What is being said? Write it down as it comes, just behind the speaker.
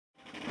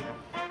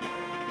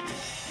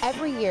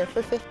Every year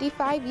for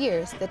 55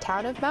 years, the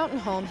town of Mountain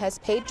Home has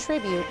paid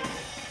tribute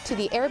to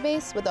the air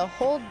base with a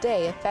whole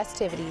day of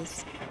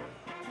festivities.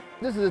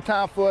 This is a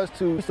time for us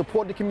to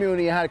support the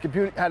community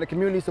and how the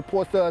community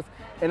supports us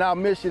in our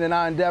mission and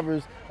our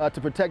endeavors to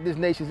protect this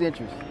nation's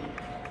interests.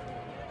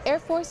 Air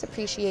Force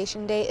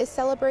Appreciation Day is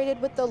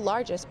celebrated with the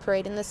largest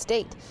parade in the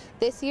state.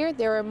 This year,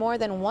 there are more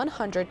than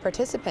 100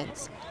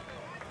 participants.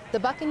 The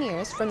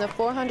Buccaneers from the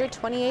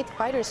 428th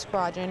Fighter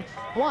Squadron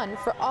won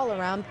for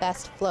all-around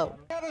best float.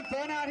 Having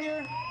fun out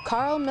here?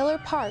 Carl Miller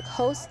Park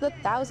hosts the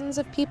thousands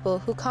of people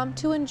who come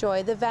to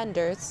enjoy the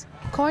vendors,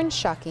 corn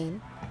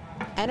shucking,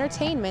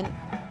 entertainment,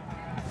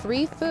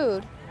 free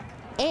food,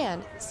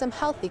 and some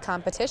healthy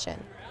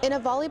competition. In a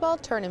volleyball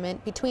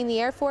tournament between the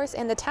Air Force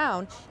and the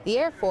town, the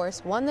Air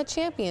Force won the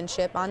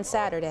championship on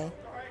Saturday.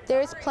 There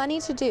is plenty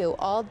to do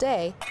all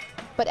day,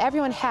 but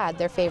everyone had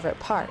their favorite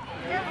part.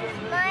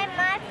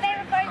 My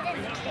favorite part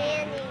is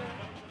candy.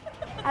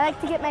 I like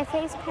to get my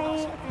face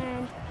paint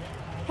and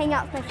hang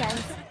out with my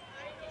friends.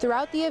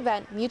 Throughout the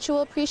event,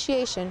 mutual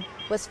appreciation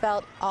was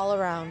felt all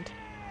around.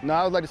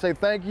 Now, I would like to say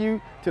thank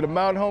you to the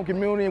Mountain Home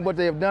community and what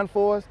they have done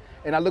for us,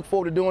 and I look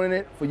forward to doing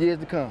it for years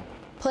to come.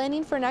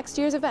 Planning for next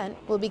year's event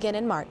will begin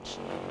in March.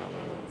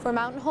 For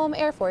Mountain Home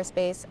Air Force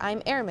Base,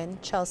 I'm Airman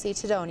Chelsie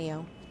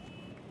Taddonio.